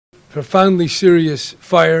profoundly serious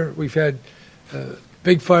fire. We've had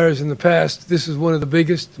big fires in the past. This is one of the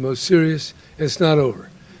biggest, the most serious, and it's not over.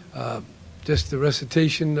 Just the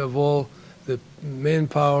recitation of all the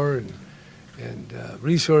manpower and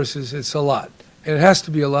resources, it's a lot. And it has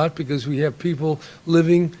to be a lot because we have people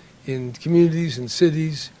living in communities and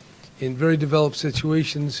cities in very developed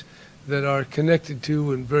situations that are connected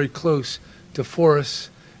to and very close to forests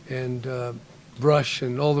and brush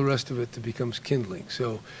and all the rest of it that becomes kindling.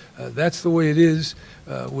 So that's the way it is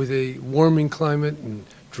with a warming climate and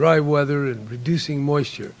dry weather and reducing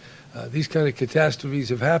moisture. These kind of catastrophes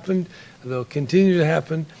have happened, they'll continue to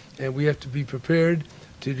happen, and we have to be prepared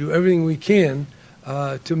to do everything we can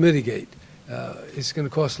to mitigate. It's going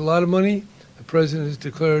to cost a lot of money. The President has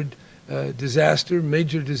declared disaster,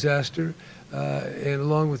 major disaster, and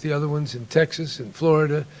along with the other ones in Texas and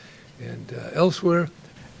Florida and elsewhere.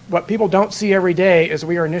 What people don't see every day is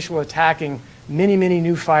we are initially attacking many, many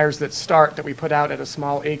new fires that we put out at a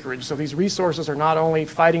small acreage. So these resources are not only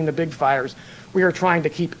fighting the big fires, we are trying to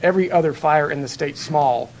keep every other fire in the state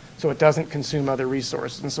small so it doesn't consume other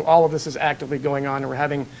resources. And so all of this is actively going on,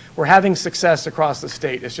 and we're having success across the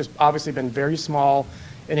state. It's just obviously been very small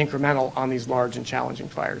and incremental on these large and challenging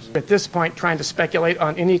fires. At this point, trying to speculate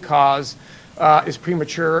on any cause is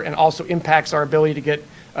premature and also impacts our ability to get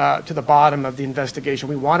to the bottom of the investigation.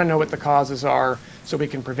 We want to know what the causes are so we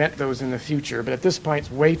can prevent those in the future. But at this point,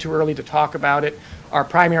 it's way too early to talk about it. Our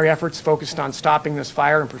primary efforts focused on stopping this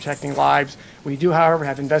fire and protecting lives. We do, however,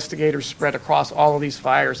 have investigators spread across all of these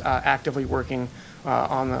fires actively working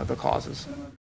on the causes.